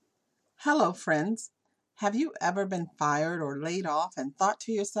Hello, friends. Have you ever been fired or laid off and thought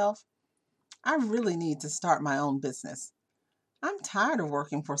to yourself, I really need to start my own business? I'm tired of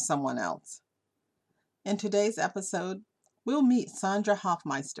working for someone else. In today's episode, we'll meet Sandra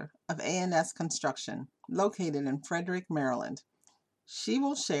Hofmeister of A&S Construction, located in Frederick, Maryland. She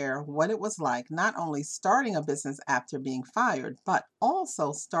will share what it was like not only starting a business after being fired, but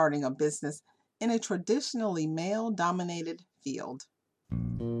also starting a business in a traditionally male-dominated field.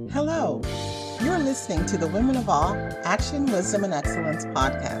 Hello. You're listening to the Women of Awe Action, Wisdom, and Excellence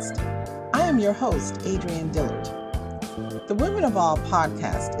podcast. I am your host, Adrienne Dillard. The Women of Awe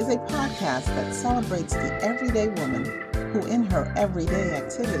podcast is a podcast that celebrates the everyday woman who, in her everyday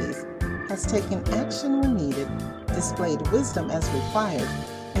activities, has taken action when needed, displayed wisdom as required,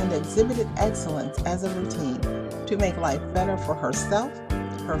 and exhibited excellence as a routine to make life better for herself,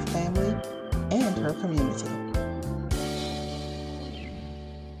 her family, and her community.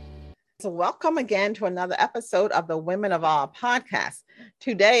 So welcome again to another episode of the Women of Awe podcast.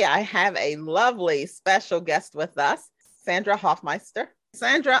 Today, I have a lovely special guest with us, Sandra Hofmeister.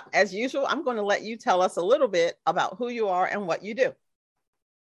 Sandra, as usual, I'm going to let you tell us a little bit about who you are and what you do.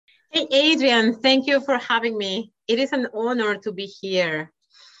 Hey, Adrienne, thank you for having me. It is an honor to be here.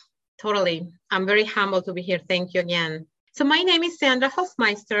 Totally. I'm very humbled to be here. Thank you again. So my name is Sandra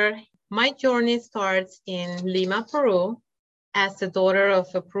Hofmeister. My journey starts in Lima, Peru. As the daughter of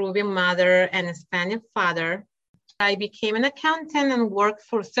a Peruvian mother and a Spanish father, I became an accountant and worked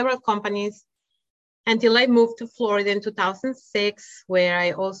for several companies until I moved to Florida in 2006, where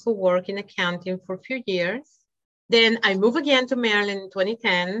I also worked in accounting for a few years. Then I moved again to Maryland in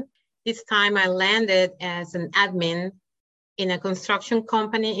 2010. This time I landed as an admin in a construction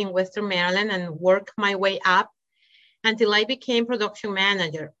company in Western Maryland and worked my way up until I became production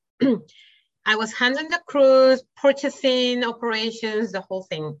manager. I was handling the crews, purchasing, operations, the whole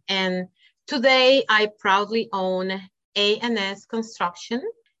thing. And today I proudly own A&S Construction,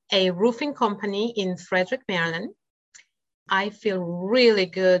 a roofing company in Frederick, Maryland. I feel really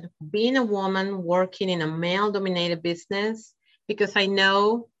good being a woman working in a male-dominated business because I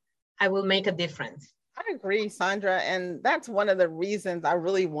know I will make a difference. I agree, Sandra. And that's one of the reasons I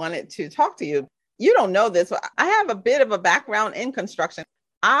really wanted to talk to you. You don't know this, but I have a bit of a background in construction.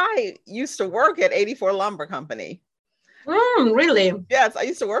 I used to work at 84 Lumber Company. Really? Yes, I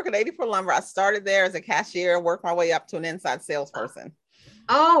used to work at 84 Lumber. I started there as a cashier, worked my way up to an inside salesperson.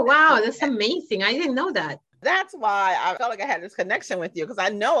 Oh, wow. That's amazing. I didn't know that. That's why I felt like I had this connection with you, because I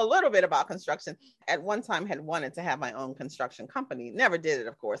know a little bit about construction. At one time had wanted to have my own construction company. Never did it,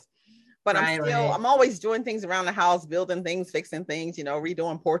 of course. But I'm always doing things around the house, building things, fixing things,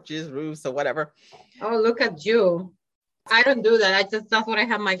 redoing porches, roofs, or whatever. Oh, look at you. I don't do that. That's what I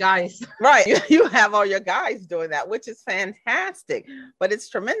have my guys. Right. You have all your guys doing that, which is fantastic. But it's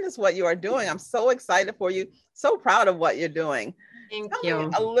tremendous what you are doing. I'm so excited for you. So proud of what you're doing. Thank Tell you.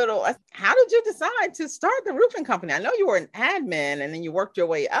 me a little, how did you decide to start the roofing company? I know you were an admin and then you worked your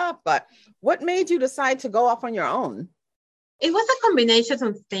way up, but what made you decide to go off on your own? It was a combination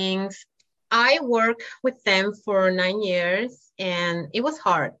of things. I worked with them for 9 years and it was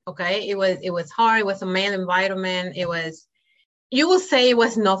hard. Okay. It was hard. It was a male environment. You will say it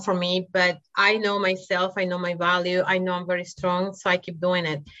was not for me, but I know myself. I know my value. I know I'm very strong. So I keep doing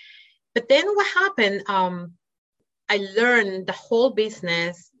it. But then what happened? I learned the whole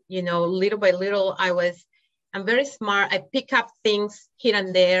business, little by little. I'm very smart. I pick up things here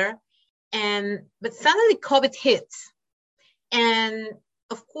and there. But suddenly COVID hits. And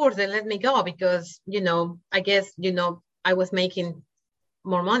of course, they let me go because, I guess, I was making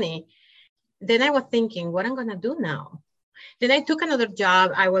more money. Then I was thinking, what I'm going to do now? Then I took another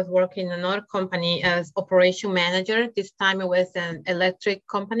job. I was working in another company as operation manager. This time it was an electric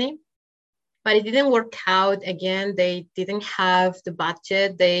company, but it didn't work out. Again, they didn't have the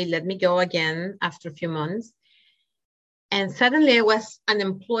budget. They let me go again after a few months. And suddenly I was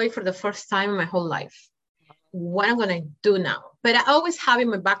unemployed for the first time in my whole life. What am I going to do now? But I always have in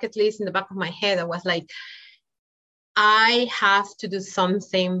my bucket list in the back of my head, I was like, I have to do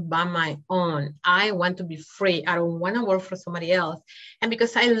something by my own. I want to be free. I don't want to work for somebody else. And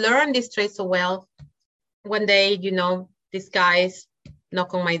because I learned this trade so well, one day, these guys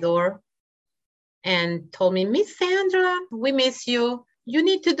knocked on my door and told me, Miss Sandra, we miss you. You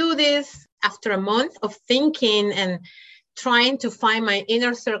need to do this. After a month of thinking and trying to find my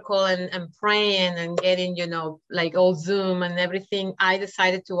inner circle and praying and getting, like all Zoom and everything, I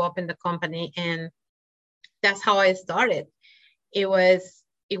decided to open the company. And that's how I started. It was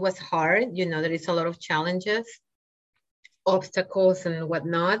hard. There is a lot of challenges, obstacles and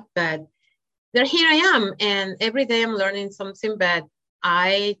whatnot, but here I am. And every day I'm learning something, but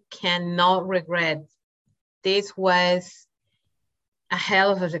I cannot regret. This was a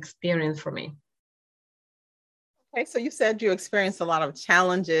hell of an experience for me. Okay, so you said you experienced a lot of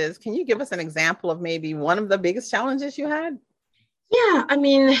challenges. Can you give us an example of maybe one of the biggest challenges you had? Yeah, I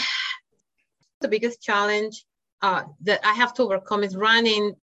mean, the biggest challenge that I have to overcome is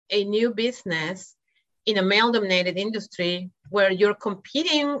running a new business in a male-dominated industry where you're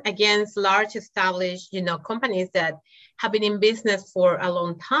competing against large established, companies that have been in business for a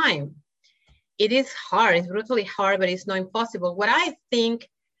long time. It is hard, it's brutally hard, but it's not impossible. What I think,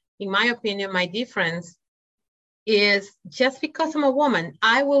 in my opinion, my difference is just because I'm a woman,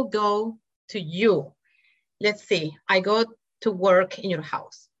 I will go to you. Let's see, I go to work in your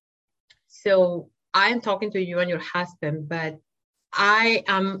house. So I'm talking to you and your husband, but I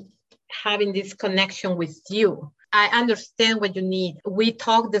am having this connection with you. I understand what you need. We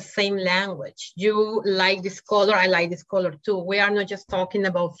talk the same language. You like this color, I like this color too. We are not just talking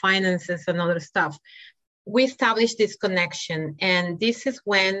about finances and other stuff. We establish this connection. And this is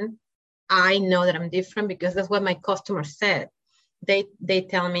when I know that I'm different, because that's what my customers said. They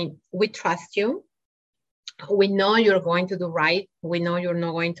tell me, we trust you. We know you're going to do right. We know you're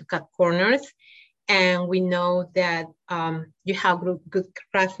not going to cut corners. And we know that you have good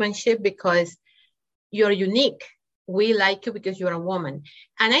craftsmanship because you're unique. We like you because you're a woman.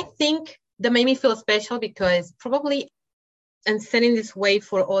 And I think that made me feel special, because probably I'm setting this way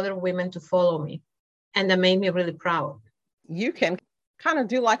for other women to follow me. And that made me really proud. You can kind of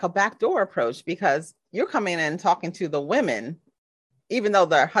do like a backdoor approach, because you're coming in and talking to the women, even though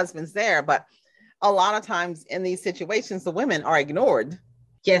their husband's there. But a lot of times in these situations, the women are ignored.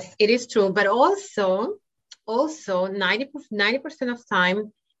 Yes, it is true. But also 90% of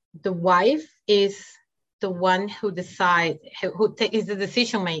time, the wife is the one who decides, is the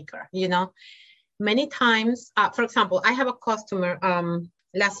decision maker, Many times, for example, I have a customer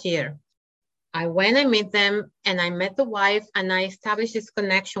last year. I went and met them, and I met the wife, and I established this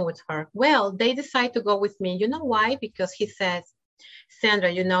connection with her. Well, they decide to go with me. You know why? Because he says,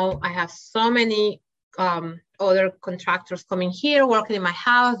 Sandra, I have so many other contractors coming here, working in my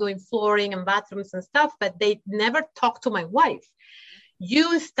house, doing flooring and bathrooms and stuff, but they never talk to my wife.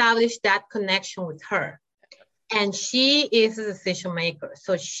 You establish that connection with her, and she is a decision maker.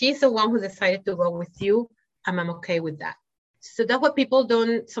 So she's the one who decided to go with you, and I'm okay with that. So that's what people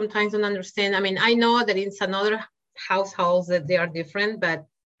sometimes don't understand. I mean, I know that in some other households that they are different, but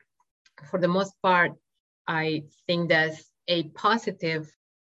for the most part, I think that's a positive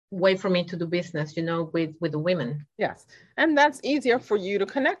way for me to do business, with the women. Yes. And that's easier for you to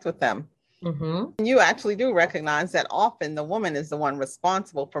connect with them. Mm-hmm. You actually do recognize that often the woman is the one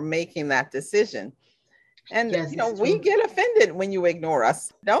responsible for making that decision. And, yes, we get offended when you ignore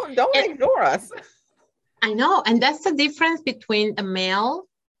us. Don't ignore us. I know. And that's the difference between a male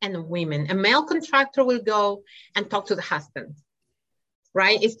and a woman. A male contractor will go and talk to the husband,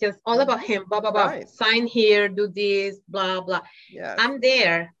 right? It's just all about him, blah, blah, blah. Right. Sign here, do this, blah, blah. Yes. I'm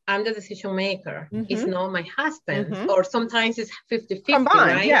there. I'm the decision maker. Mm-hmm. It's not my husband. Mm-hmm. Or sometimes it's 50-50,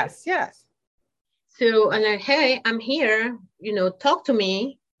 combined, right? Yes. So, and hey, I'm here, talk to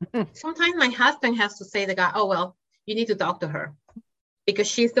me. Sometimes my husband has to say to the guy, oh, well, you need to talk to her, because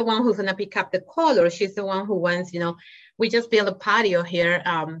she's the one who's going to pick up the color. She's the one who wants, we just built a patio here,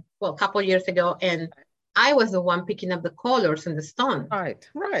 a couple of years ago, and I was the one picking up the colors and the stone.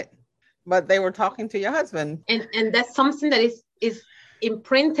 Right. But they were talking to your husband. And that's something that is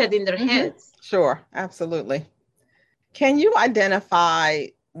imprinted in their heads. Sure, absolutely. Can you identify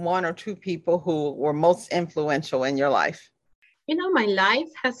one or two people who were most influential in your life? My life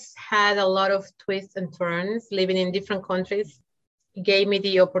has had a lot of twists and turns. Living in different countries gave me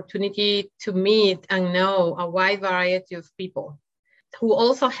the opportunity to meet and know a wide variety of people who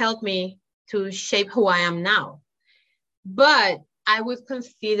also helped me to shape who I am now. But I would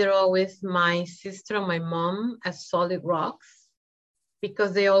consider always my sister and my mom as solid rocks,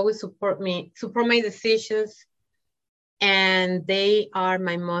 because they always support my decisions, and they are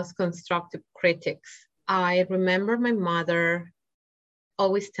my most constructive critics. I remember my mother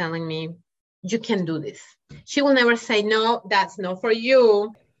always telling me, you can do this. She will never say, no, that's not for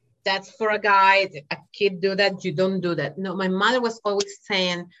you. That's for a guy. A kid do that. You don't do that. No, my mother was always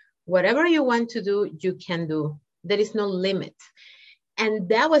saying, whatever you want to do, you can do. There is no limit. And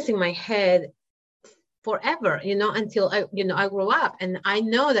that was in my head forever, until I grew up, and I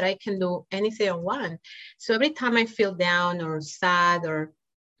know that I can do anything I want. So every time I feel down or sad or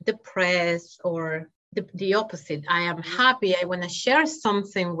depressed or the opposite, I am happy, I want to share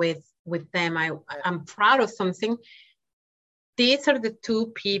something with them, I'm proud of something, these are the two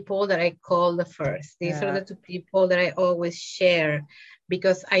people that I call the first. These are the two people that I always share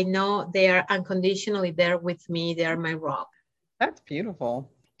because I know they are unconditionally there with me. They are my rock. That's beautiful.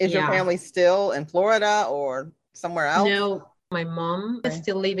 Is your family still in Florida or somewhere else? No, my mom is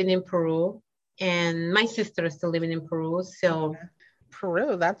still living in Peru and my sister is still living in Peru. So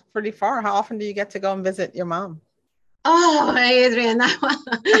Peru, that's pretty far. How often do you get to go and visit your mom? Oh, Adrian,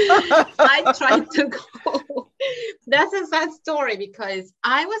 I tried to go. That's a sad story because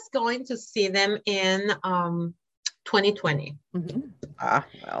I was going to see them in 2020.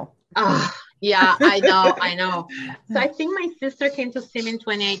 Well. Yeah, I know. So I think my sister came to see me in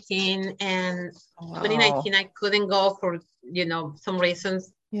 2018 and 2019 I couldn't go for, some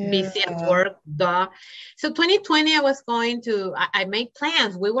reasons, busy at work, duh. So 2020 I made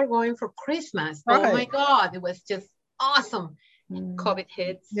plans. We were going for Christmas. Right. Oh my God, it was just awesome. COVID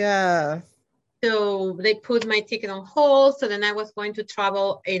hits. Yeah. So they put my ticket on hold. So then I was going to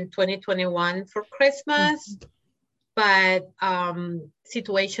travel in 2021 for Christmas. But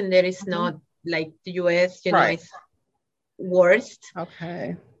situation there is not like the US, it's worst.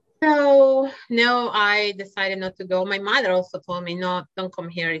 Okay. So no, I decided not to go. My mother also told me, no, don't come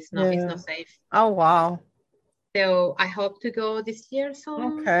here. It's not safe. Oh, wow. So I hope to go this year.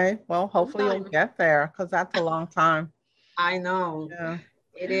 So okay. Well, hopefully you'll get there because that's a long time. I know. Yeah.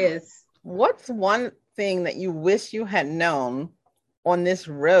 It is. What's one thing that you wish you had known on this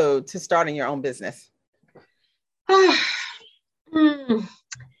road to starting your own business?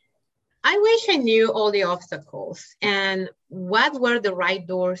 I wish I knew all the obstacles and what were the right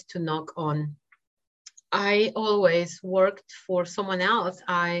doors to knock on. I always worked for someone else.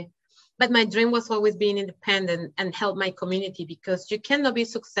 But my dream was always being independent and help my community because you cannot be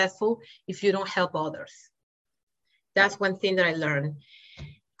successful if you don't help others. That's one thing that I learned.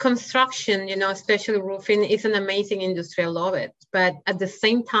 Construction, especially roofing, is an amazing industry. I love it. But at the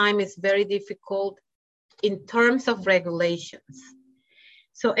same time, it's very difficult in terms of regulations.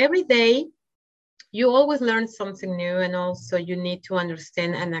 So every day, you always learn something new, and also you need to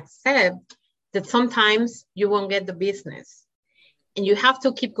understand and accept that sometimes you won't get the business. And you have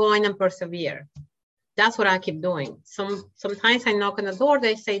to keep going and persevere. That's what I keep doing. Sometimes I knock on the door,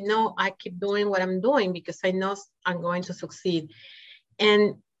 they say, no, I keep doing what I'm doing because I know I'm going to succeed.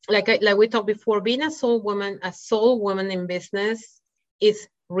 And like we talked before, being a soul woman in business is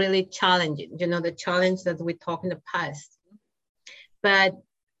really challenging. The challenge that we talked in the past. But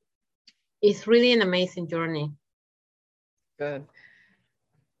it's really an amazing journey. Good.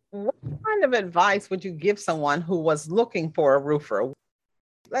 What kind of advice would you give someone who was looking for a roofer?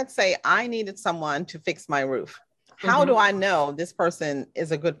 Let's say I needed someone to fix my roof. How do I know this person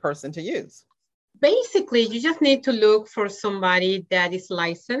is a good person to use? Basically, you just need to look for somebody that is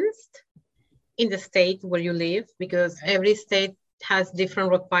licensed in the state where you live, because every state has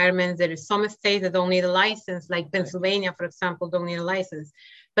different requirements. There is some states that don't need a license, like Pennsylvania, for example, don't need a license,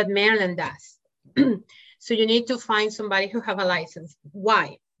 but Maryland does. So you need to find somebody who have a license.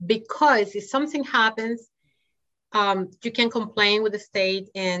 Why? Because if something happens, you can complain with the state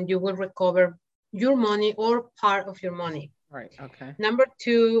and you will recover your money or part of your money. Right, okay. Number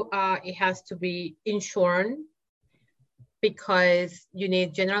two, it has to be insured because you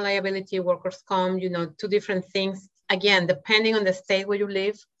need general liability, workers' comp, two different things. Again, depending on the state where you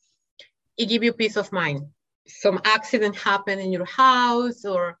live, it gives you peace of mind. Some accident happened in your house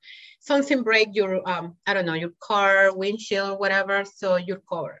or something break your, your car, windshield, whatever, so you're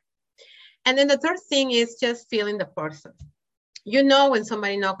covered. And then the third thing is just feeling the person. When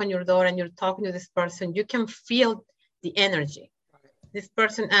somebody knocks on your door and you're talking to this person, you can feel the energy. This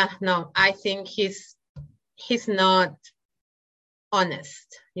person, no, I think he's not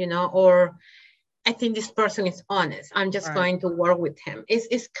honest, or I think this person is honest. I'm just going to work with him.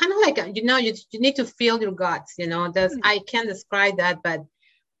 It's kind of like, you need to feel your guts, I can't describe that, but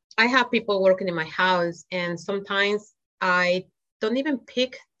I have people working in my house and sometimes I don't even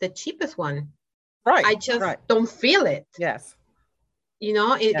pick the cheapest one. Right. I just don't feel it. Yes.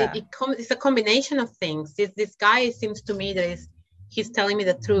 It's a combination of things. This guy seems to me that he's telling me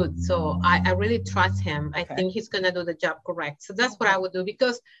the truth. So I really trust him. I think he's going to do the job correct. So that's what I would do,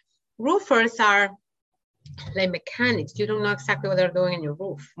 because roofers are like mechanics. You don't know exactly what they're doing in your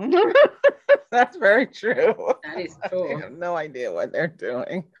roof. That's very true. That is true. I have no idea what they're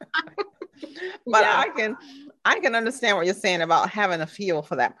doing. But I can understand what you're saying about having a feel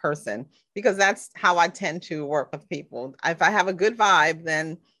for that person, because that's how I tend to work with people. If I have a good vibe,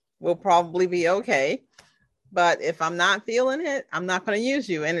 then we'll probably be okay. But if I'm not feeling it, I'm not going to use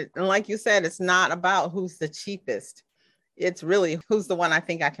you. And like you said, it's not about who's the cheapest. It's really who's the one I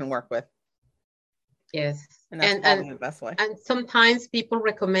think I can work with. Yes. And that's probably the best way. And sometimes people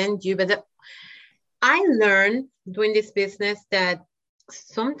recommend you, but I learned doing this business that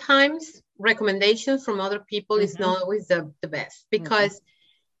sometimes recommendations from other people is not always the best, because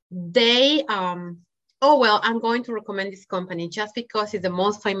they oh well, I'm going to recommend this company just because it's the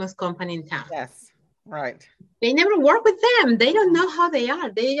most famous company in town. Yes, right. They never work with them. They don't know how they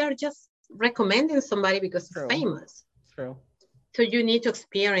are. They are just recommending somebody because it's famous. True. So you need to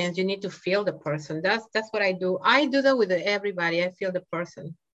experience, you need to feel the person. That's what I do. I do that with everybody. I feel the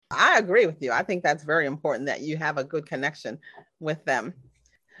person. I agree with you. I think that's very important that you have a good connection with them.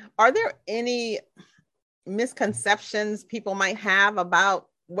 Are there any misconceptions people might have about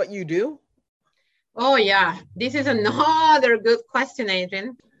what you do? Oh yeah, this is another good question,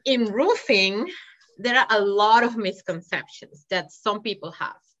 Adrian. In roofing, there are a lot of misconceptions that some people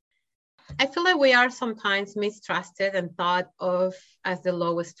have. I feel like we are sometimes mistrusted and thought of as the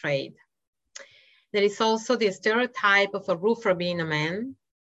lowest trade. There is also the stereotype of a roofer being a man.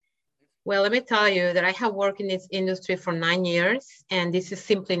 Well, let me tell you that I have worked in this industry for 9 years, and this is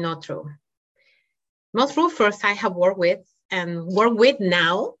simply not true. Most roofers I have worked with and work with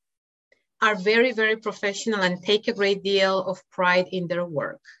now are very, very professional and take a great deal of pride in their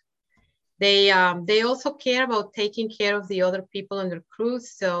work. They also care about taking care of the other people on their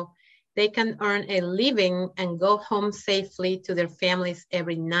crews so they can earn a living and go home safely to their families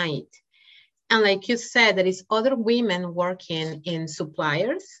every night. And like you said, there is other women working in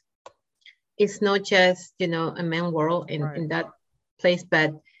suppliers. It's not just, a man world in that place,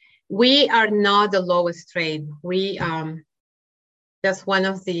 but we are not the lowest trade. That's one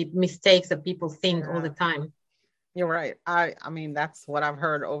of the mistakes that people think all the time. You're right. I mean, that's what I've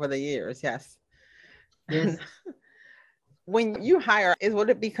heard over the years. Yes. Yes. When you hire, would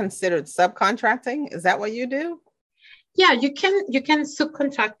it be considered subcontracting? Is that what you do? Yeah, you can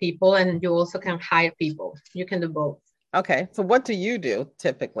subcontract people, and you also can hire people. You can do both. Okay. So what do you do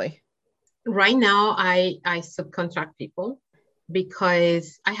typically? Right now, I subcontract people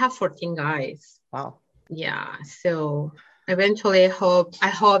because I have 14 guys. Wow. Yeah. So eventually I hope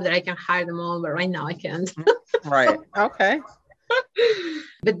that I can hire them all, but right now I can't. Right. Okay.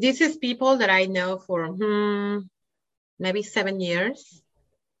 But this is people that I know for maybe 7 years.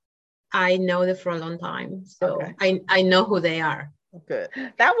 I know them for a long time. So I know who they are. Good.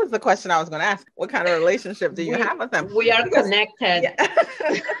 That was the question I was going to ask. What kind of relationship do you have with them? We are connected. Yeah.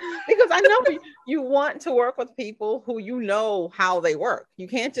 Because I know you want to work with people who you know how they work. You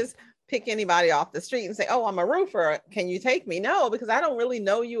can't just pick anybody off the street and say, oh, I'm a roofer. Can you take me? No, because I don't really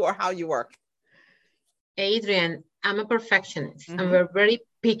know you or how you work. Adrian, I'm a perfectionist. I'm a very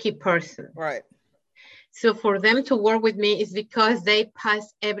picky person. Right. So for them to work with me is because they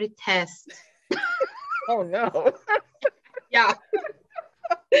pass every test. Oh, no. Yeah.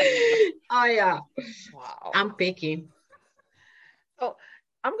 Oh, yeah. Wow. I'm picky. So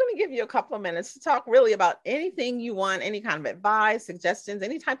I'm going to give you a couple of minutes to talk really about anything you want, any kind of advice, suggestions,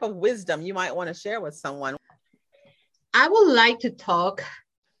 any type of wisdom you might want to share with someone. I would like to talk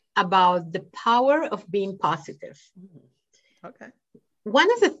about the power of being positive. Okay.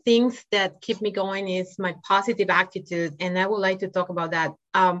 One of the things that keep me going is my positive attitude, and I would like to talk about that.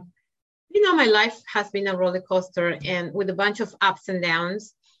 My life has been a roller coaster, and with a bunch of ups and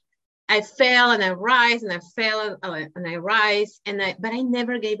downs. I fell and I rise, and I fell and I rise, but I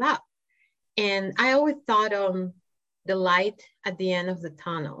never gave up. And I always thought the light at the end of the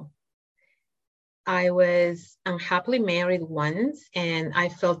tunnel. I was unhappily married once, and I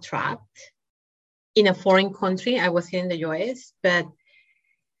felt trapped in a foreign country. I was here in the US, but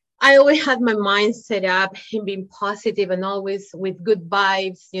I always had my mind set up in being positive and always with good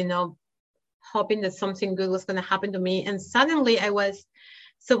vibes, hoping that something good was going to happen to me. And suddenly I was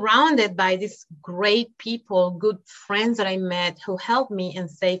surrounded by these great people, good friends that I met who helped me and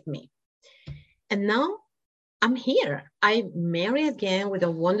saved me. And now I'm here. I'm married again with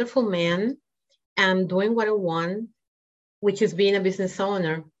a wonderful man. I'm doing what I want, which is being a business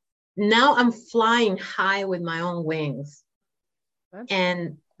owner. Now I'm flying high with my own wings.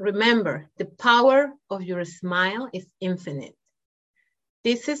 And remember, the power of your smile is infinite.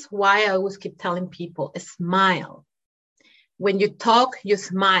 This is why I always keep telling people, smile. When you talk, you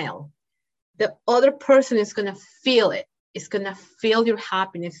smile. The other person is going to feel it. It's going to feel your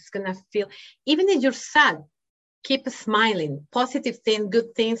happiness. It's going to feel, even if you're sad, keep smiling. Positive things,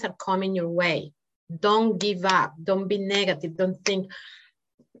 good things are coming your way. Don't give up. Don't be negative. Don't think.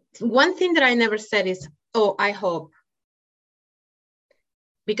 One thing that I never said is, oh, I hope.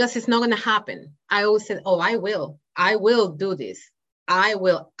 Because it's not going to happen. I always said, oh, I will do this.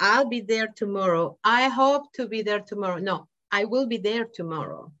 I'll be there tomorrow. I hope to be there tomorrow. No, I will be there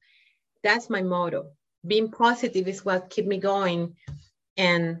tomorrow. That's my motto. being positive is what keep me going.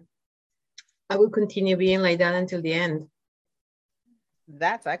 And I will continue being like that until the end.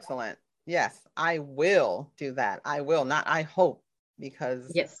 That's excellent. Yes, I will do that. I will, not I hope,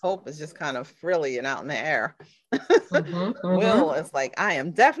 because Yes. hope is just kind of frilly and out in the air. Mm-hmm, Will is like,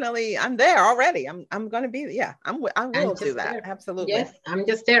 I'm there already. I'm going to be, yeah, I will do that. There. Absolutely. Yes, I'm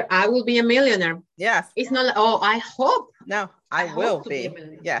just there. I will be a millionaire. Yes. It's not like, oh, I hope. No, I will hope to be. a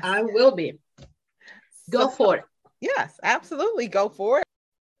millionaire. Yes. I will be. Go for it. Yes, absolutely. Go for it.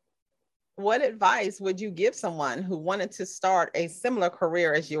 What advice would you give someone who wanted to start a similar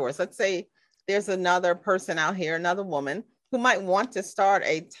career as yours? Let's say there's another person out here, another woman who might want to start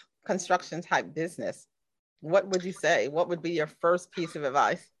a construction type business. What would you say? What would be your first piece of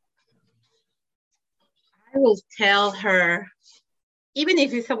advice? I will tell her, even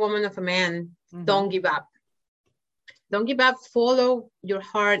if it's a woman or a man, don't give up. Don't give up. Follow your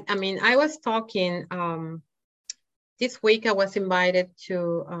heart. I mean, I was talking this week. I was invited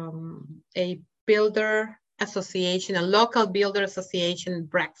to a builder association, a local builder association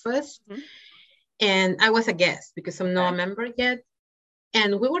breakfast, and I was a guest because I'm not a member yet.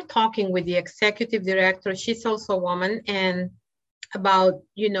 And we were talking with the executive director. She's also a woman, and about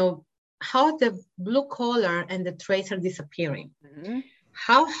how the blue collar and the trades are disappearing.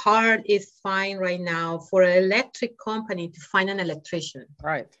 How hard is find right now for an electric company to find an electrician,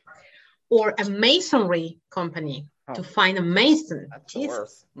 right? Or a masonry company to find a mason. That's the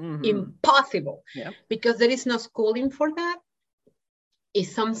worst. Impossible. Because there is no schooling for that.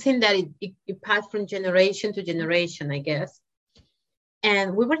 It's something that it passed from generation to generation, I guess.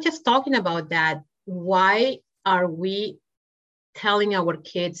 And we were just talking about that. Why are we telling our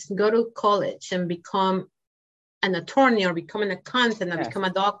kids go to college and become an attorney or become an accountant and become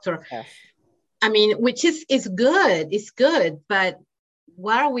a doctor? I mean, which is good. It's good, but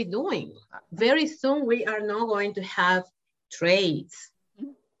what are we doing? Very soon we are not going to have trades.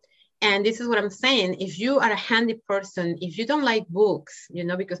 And this is what I'm saying. If you are a handy person, if you don't like books,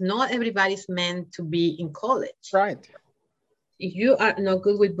 because not everybody's meant to be in college. Right. If you are not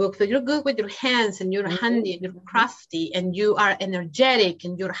good with books, but you're good with your hands and you're handy and you're crafty and you are energetic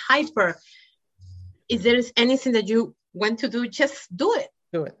and you're hyper, if there is anything that you want to do, just do it.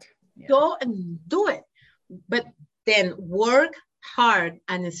 Do it. Yeah. Go and do it. But then work hard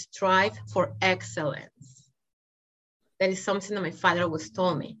and strive for excellence. That is something that my father always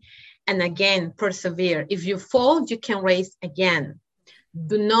told me. And again, persevere. If you fall, you can raise again.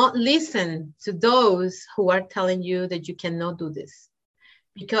 Do not listen to those who are telling you that you cannot do this.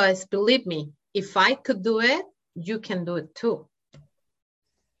 Because believe me, if I could do it, you can do it too.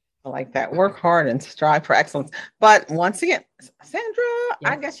 I like that. Work hard and strive for excellence. But once again, Sandra,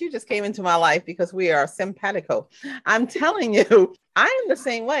 I guess you just came into my life because we are simpatico. I'm telling you, I am the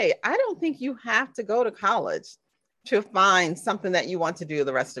same way. I don't think you have to go to college to find something that you want to do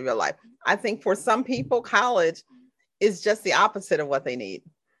the rest of your life. I think for some people, college is just the opposite of what they need.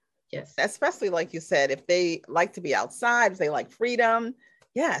 Yes. Especially like you said, if they like to be outside, if they like freedom,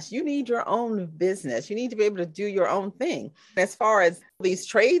 yes, you need your own business. You need to be able to do your own thing. As far as these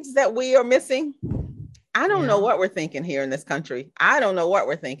trades that we are missing, I don't know what we're thinking here in this country. I don't know what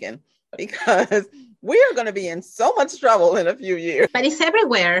we're thinking because we are going to be in so much trouble in a few years. But it's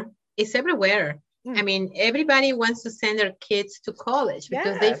everywhere. It's everywhere. I mean, everybody wants to send their kids to college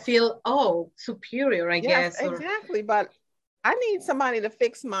because they feel, superior, I guess. Exactly. But I need somebody to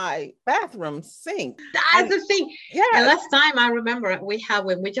fix my bathroom sink. That's the thing. Yeah. And last time I remember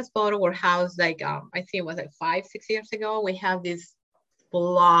when we just bought our house, I think it was 5-6 years ago, we have this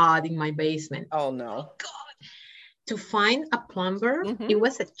flood in my basement. Oh no. Oh, God. To find a plumber, it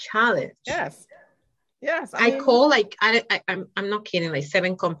was a challenge. Yes. Yes. I call I'm not kidding,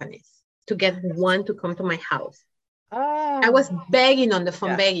 7 companies to get one to come to my house. I was begging on the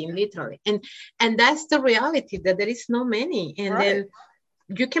phone, begging literally. And that's the reality, that there is no many. And then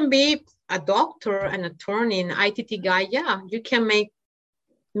you can be a doctor, an attorney, an ITT guy. Yeah, you can make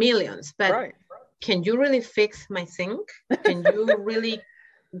millions, but can you really fix my sink? Can you really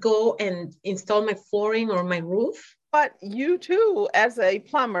go and install my flooring or my roof? But you too, as a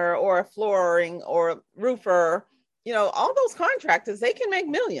plumber or a flooring or roofer, all those contractors, they can make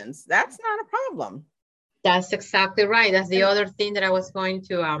millions. That's not a problem. That's exactly right. That's the other thing that I was going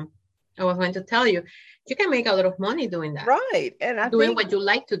to tell you. You can make a lot of money doing that. Right. And I doing what you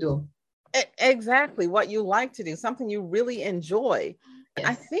like to do. Exactly. What you like to do, something you really enjoy. Yes.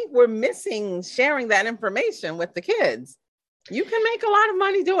 I think we're missing sharing that information with the kids. You can make a lot of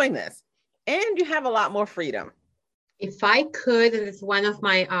money doing this and you have a lot more freedom. If I could, and it's one of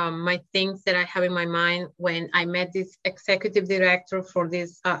my my things that I have in my mind when I met this executive director for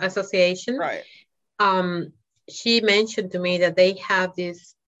this association. Right. um, she mentioned to me that they have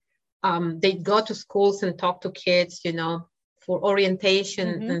this, they go to schools and talk to kids, for orientation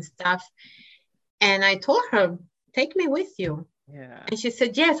and stuff. And I told her, take me with you. Yeah. And she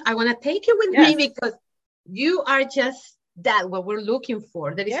said, yes, I want to take you with me because you are just that, what we're looking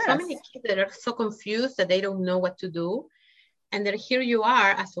for. There is so many kids that are so confused that they don't know what to do. And then here you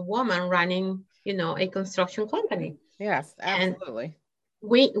are as a woman running, a construction company. Yes, absolutely. And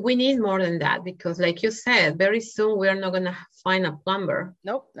we need more than that, because like you said, very soon we're not going to find a plumber.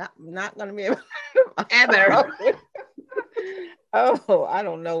 Nope, not going to be able ever. Oh, I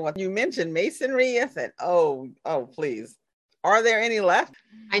don't know what you mentioned. Masonry. I said, oh, please. Are there any left?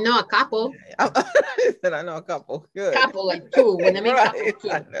 I know a couple. I said, I know a couple. Good. Couple, like two. When I mean couple, two.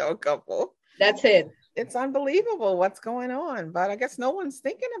 I know a couple. That's it. It's unbelievable what's going on, but I guess no one's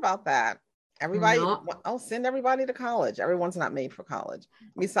thinking about that. Everybody, I'll send everybody to college. Everyone's not made for college.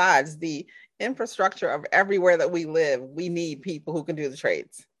 Besides the infrastructure of everywhere that we live, we need people who can do the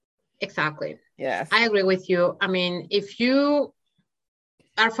trades. Exactly. Yes. I agree with you. I mean, if you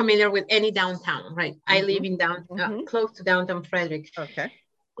are familiar with any downtown, right? I live in close to downtown Frederick. Okay.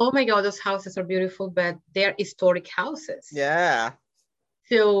 Oh my God, those houses are beautiful, but they're historic houses. Yeah.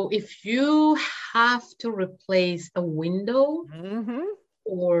 So if you have to replace a window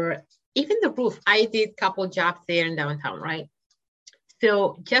or even the roof, I did a couple jobs there in downtown, right?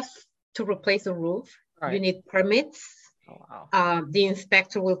 So just to replace the roof, you need permits. Oh, wow. The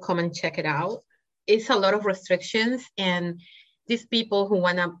inspector will come and check it out. It's a lot of restrictions, and these people who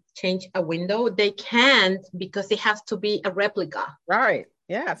want to change a window, they can't because it has to be a replica. Right.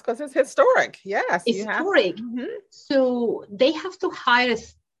 Yes, because it's historic. Yes. Historic. So they have to hire a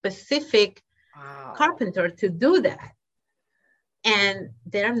specific carpenter to do that. And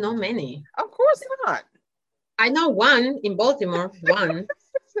there are not many. Of course not. I know one in Baltimore, one.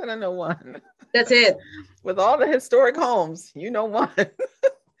 I know one. That's it. With all the historic homes, you know one.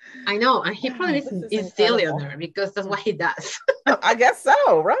 I know. And he probably is billionaire because that's what he does. I guess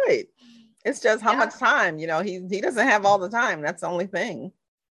so. Right. It's just how much time, he doesn't have all the time. That's the only thing.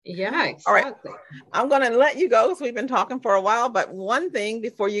 Yeah, exactly. All right. I'm going to let you go because we've been talking for a while. But one thing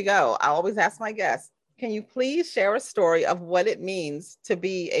before you go, I always ask my guests, can you please share a story of what it means to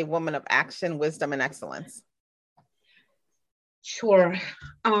be a woman of action, wisdom, and excellence? Sure.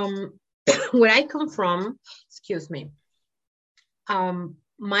 Where I come from, excuse me,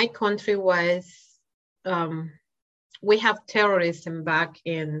 my country was, we have terrorism back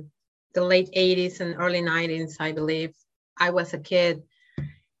in the late 80s and early 90s, I believe. I was a kid,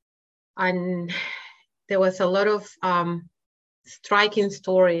 and there was a lot of striking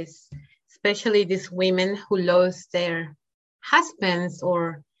stories, especially these women who lost their husbands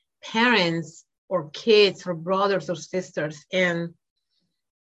or parents or kids or brothers or sisters. And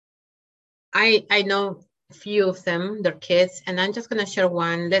I know a few of them, their kids, and I'm just going to share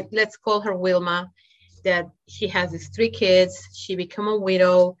one. Let's call her Wilma, that she has these 3 kids. She became a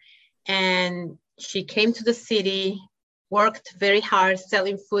widow, and she came to the city, worked very hard,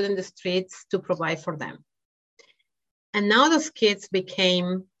 selling food in the streets to provide for them. And now those kids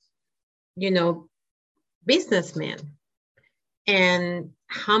became, businessmen, and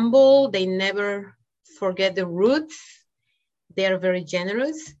humble. They never forget the roots. They're very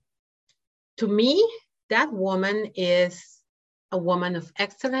generous. To me, that woman is a woman of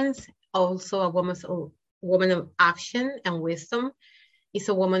excellence, also a woman of action and wisdom. Is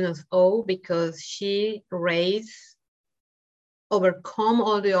a woman of awe because she overcome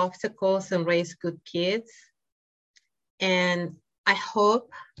all the obstacles and raised good kids. And I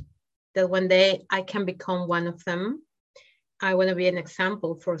hope that one day I can become one of them. I want to be an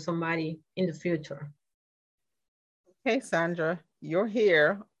example for somebody in the future. Okay, Sandra, you're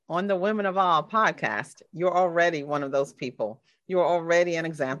here on the Women of All podcast. You're already one of those people. You're already an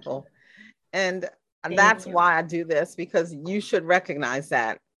example. And that's why I do this, because you should recognize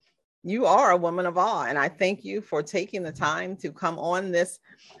that you are a woman of all. And I thank you for taking the time to come on this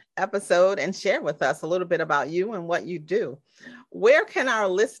episode and share with us a little bit about you and what you do. Where can our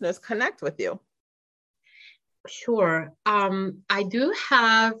listeners connect with you? Sure. I do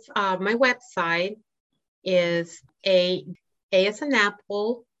have my website is A as in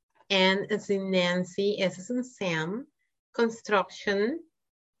Apple, N as in Nancy, S as in Sam,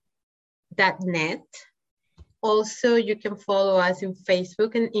 construction.net. Also, you can follow us in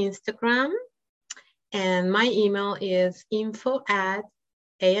Facebook and Instagram. And my email is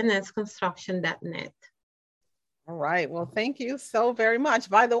info@ansconstruction.net. All right. Well, thank you so very much.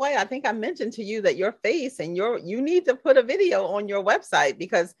 By the way, I think I mentioned to you that your face and you need to put a video on your website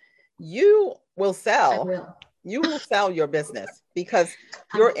because you will sell You will sell your business because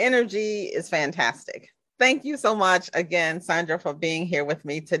your energy is fantastic. Thank you so much again, Sandra, for being here with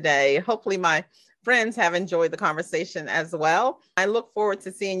me today. Hopefully my friends have enjoyed the conversation as well. I look forward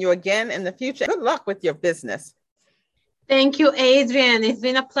to seeing you again in the future. Good luck with your business. Thank you, Adrian. It's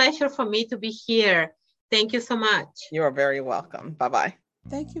been a pleasure for me to be here. Thank you so much. You are very welcome. Bye-bye.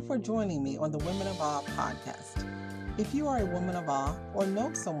 Thank you for joining me on the Women of Awe podcast. If you are a woman of awe or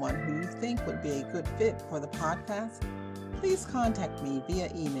know someone who you think would be a good fit for the podcast, please contact me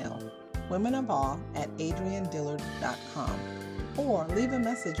via email, womenofawe@adriandillard.com, or leave a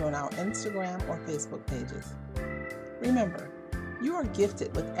message on our Instagram or Facebook pages. Remember, you are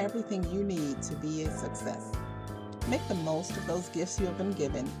gifted with everything you need to be a success. Make the most of those gifts you have been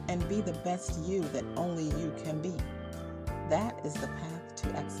given and be the best you that only you can be. That is the path to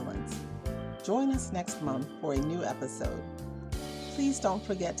excellence. Join us next month for a new episode. Please don't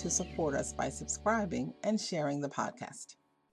forget to support us by subscribing and sharing the podcast.